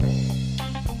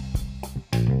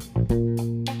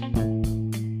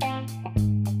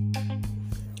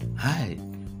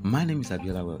name is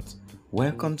Abiola Wealth.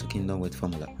 Welcome to Kingdom Wealth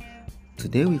Formula.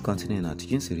 Today we continue in our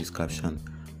teaching series caption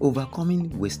Overcoming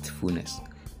Wastefulness,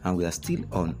 and we are still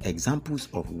on examples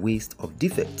of waste of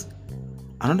defect.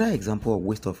 Another example of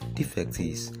waste of defect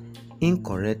is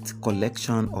incorrect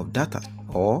collection of data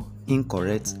or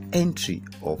incorrect entry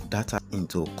of data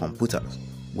into computers.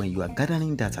 When you are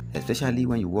gathering data, especially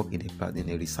when you work in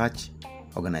a research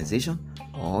organization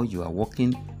or you are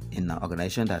working in an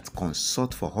organization that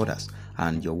consults for others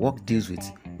and your work deals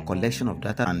with collection of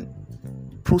data and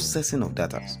processing of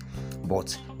data,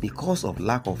 but because of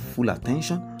lack of full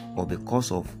attention or because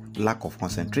of lack of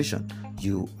concentration,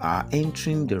 you are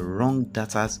entering the wrong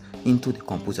data into the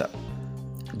computer.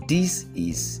 This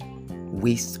is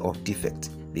waste of defect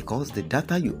because the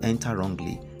data you enter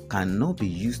wrongly cannot be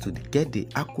used to get the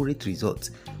accurate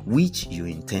result which you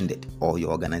intended or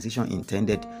your organization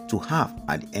intended to have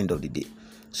at the end of the day.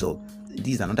 So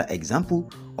this is another example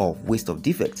of waste of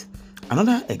defect.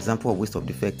 Another example of waste of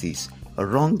defect is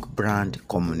wrong brand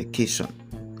communication.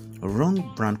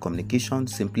 Wrong brand communication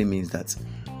simply means that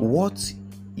what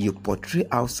you portray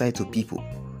outside to people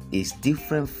is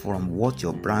different from what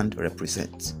your brand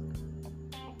represents.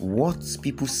 What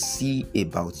people see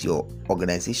about your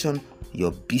organization,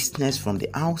 your business from the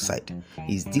outside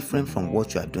is different from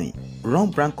what you are doing. Wrong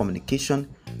brand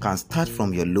communication can start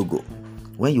from your logo.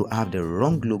 When you have the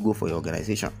wrong logo for your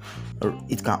organization,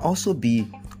 it can also be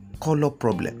color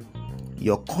problem.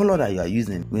 Your color that you are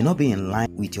using will not be in line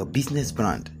with your business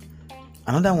brand.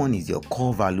 Another one is your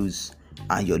core values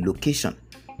and your location.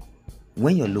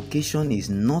 When your location is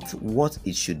not what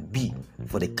it should be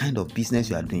for the kind of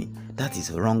business you are doing, that is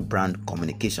wrong brand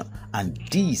communication, and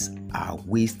these are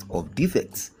waste of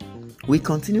defects. We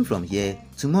continue from here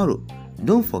tomorrow.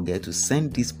 Don't forget to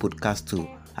send this podcast to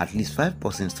at least 5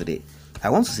 persons today. I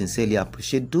want to sincerely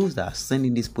appreciate those that are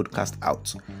sending this podcast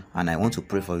out, and I want to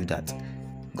pray for you that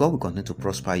God will continue to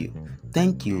prosper you.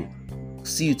 Thank you.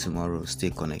 See you tomorrow.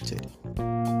 Stay connected.